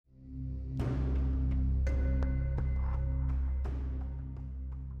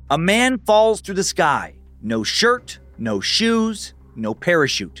A man falls through the sky. No shirt, no shoes, no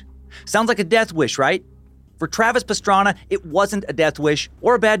parachute. Sounds like a death wish, right? For Travis Pastrana, it wasn't a death wish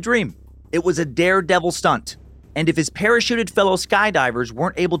or a bad dream. It was a daredevil stunt. And if his parachuted fellow skydivers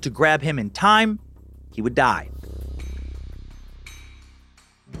weren't able to grab him in time, he would die.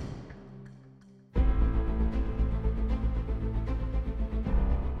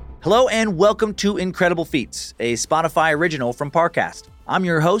 Hello and welcome to Incredible Feats, a Spotify original from Parcast. I'm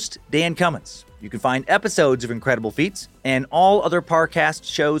your host, Dan Cummins. You can find episodes of Incredible Feats and all other Parcast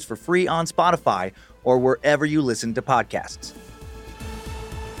shows for free on Spotify or wherever you listen to podcasts.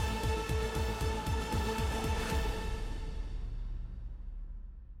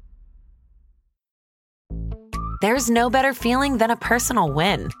 There's no better feeling than a personal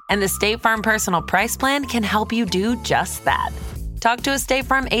win, and the State Farm Personal Price Plan can help you do just that. Talk to a State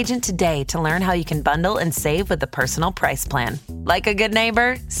Farm agent today to learn how you can bundle and save with the Personal Price Plan. Like a good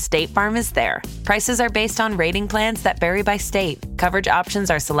neighbor, State Farm is there. Prices are based on rating plans that vary by state. Coverage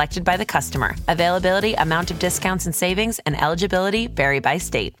options are selected by the customer. Availability, amount of discounts and savings, and eligibility vary by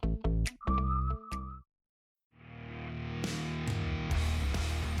state.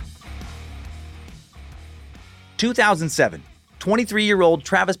 (2007). 23-year-old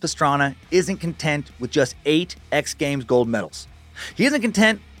Travis Pastrana isn't content with just 8 X Games gold medals. He isn't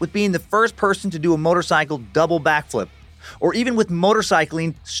content with being the first person to do a motorcycle double backflip, or even with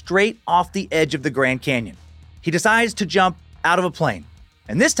motorcycling straight off the edge of the Grand Canyon. He decides to jump out of a plane.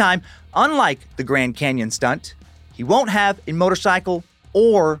 And this time, unlike the Grand Canyon stunt, he won't have a motorcycle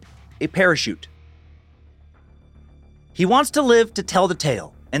or a parachute. He wants to live to tell the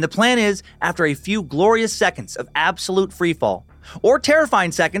tale, and the plan is, after a few glorious seconds of absolute freefall, or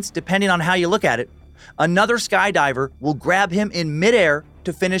terrifying seconds depending on how you look at it, another skydiver will grab him in midair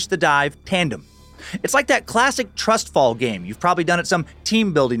to finish the dive tandem. It's like that classic trust fall game you've probably done at some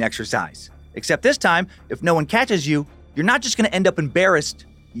team building exercise. Except this time, if no one catches you, you're not just going to end up embarrassed,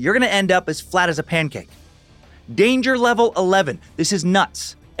 you're going to end up as flat as a pancake. Danger level 11. This is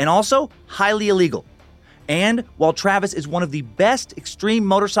nuts, and also highly illegal. And while Travis is one of the best extreme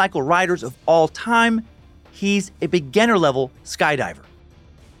motorcycle riders of all time, he's a beginner-level skydiver.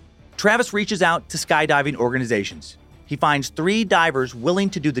 Travis reaches out to skydiving organizations. He finds 3 divers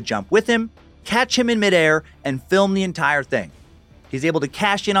willing to do the jump with him, catch him in midair, and film the entire thing. He's able to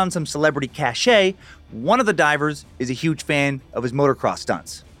cash in on some celebrity cachet. One of the divers is a huge fan of his motocross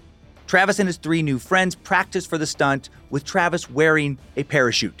stunts. Travis and his 3 new friends practice for the stunt with Travis wearing a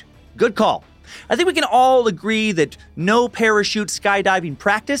parachute. Good call. I think we can all agree that no parachute skydiving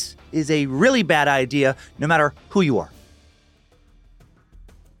practice is a really bad idea, no matter who you are.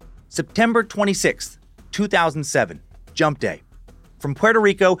 September 26th, 2007, Jump Day. From Puerto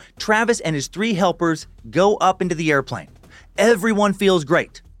Rico, Travis and his 3 helpers go up into the airplane. Everyone feels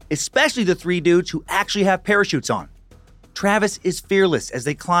great, especially the 3 dudes who actually have parachutes on. Travis is fearless as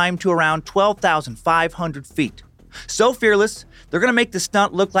they climb to around 12,500 feet. So fearless, they're going to make the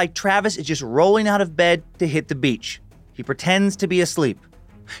stunt look like Travis is just rolling out of bed to hit the beach. He pretends to be asleep.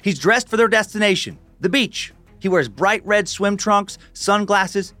 He's dressed for their destination, the beach. He wears bright red swim trunks,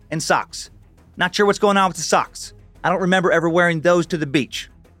 sunglasses, and socks. Not sure what's going on with the socks. I don't remember ever wearing those to the beach.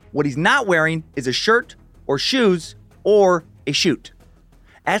 What he's not wearing is a shirt or shoes or a chute.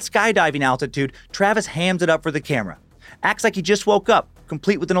 At skydiving altitude, Travis hams it up for the camera. Acts like he just woke up,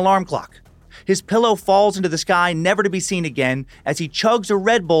 complete with an alarm clock. His pillow falls into the sky, never to be seen again, as he chugs a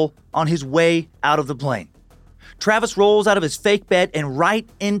Red Bull on his way out of the plane. Travis rolls out of his fake bed and right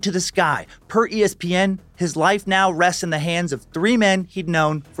into the sky. Per ESPN, his life now rests in the hands of 3 men he'd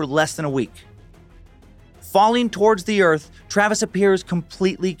known for less than a week. Falling towards the earth, Travis appears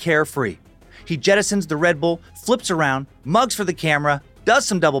completely carefree. He jettisons the Red Bull, flips around, mugs for the camera, does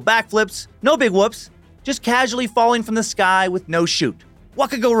some double backflips, no big whoops, just casually falling from the sky with no chute. What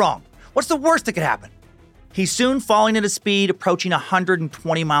could go wrong? What's the worst that could happen? He's soon falling at a speed approaching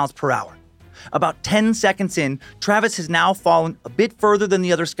 120 miles per hour. About 10 seconds in, Travis has now fallen a bit further than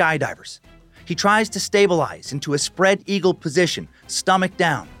the other skydivers. He tries to stabilize into a spread eagle position, stomach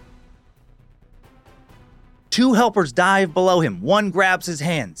down. 2 helpers dive below him. One grabs his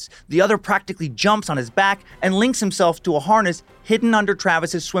hands. The other practically jumps on his back and links himself to a harness hidden under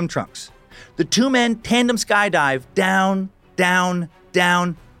Travis's swim trunks. The 2 men tandem skydive down, down,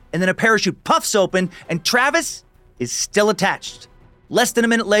 down, and then a parachute puffs open and Travis is still attached. Less than a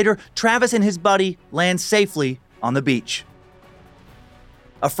minute later, Travis and his buddy land safely on the beach.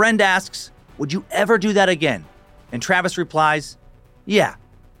 A friend asks, "Would you ever do that again?" And Travis replies, "Yeah,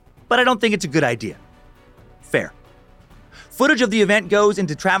 but I don't think it's a good idea." Fair. Footage of the event goes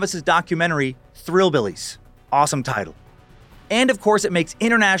into Travis's documentary, Thrillbillies. Awesome title. And of course, it makes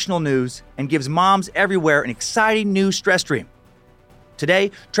international news and gives moms everywhere an exciting new stress dream.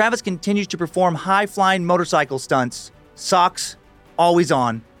 Today, Travis continues to perform high-flying motorcycle stunts, socks, always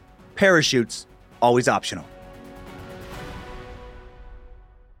on, parachutes, always optional.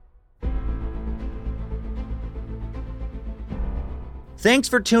 Thanks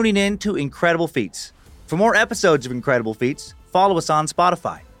for tuning in to Incredible Feats. For more episodes of Incredible Feats, follow us on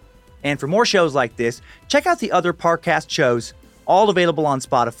Spotify. And for more shows like this, check out the other Parcast shows, all available on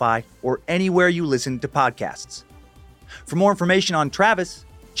Spotify or anywhere you listen to podcasts. For more information on Travis,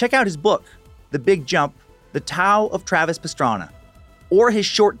 check out his book, The Big Jump, The Tao of Travis Pastrana, or his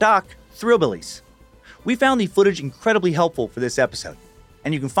short doc, Thrillbillies. We found the footage incredibly helpful for this episode,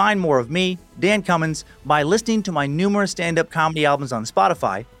 and you can find more of me, Dan Cummins, by listening to my numerous stand-up comedy albums on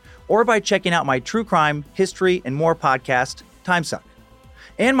Spotify, or by checking out my true crime, history, and more podcast, Timesuck,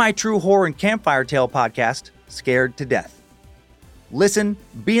 and my true horror and campfire tale podcast, Scared to Death. Listen,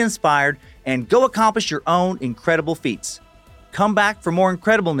 be inspired, and go accomplish your own incredible feats. Come back for more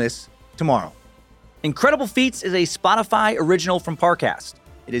incredibleness tomorrow. Incredible Feats is a Spotify original from Parcast.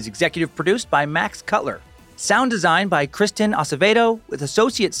 It is executive produced by Max Cutler. Sound design by Kristen Acevedo, with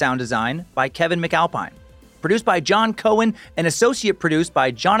associate sound design by Kevin McAlpine. Produced by John Cohen and associate produced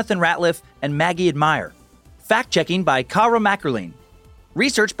by Jonathan Ratliff and Maggie Admire. Fact-checking by Kara Mackerline.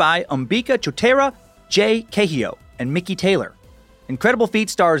 Research by Umbika Chotera, Jay Cahio, and Mickey Taylor. Incredible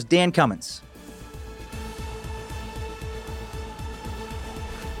Feats stars Dan Cummins.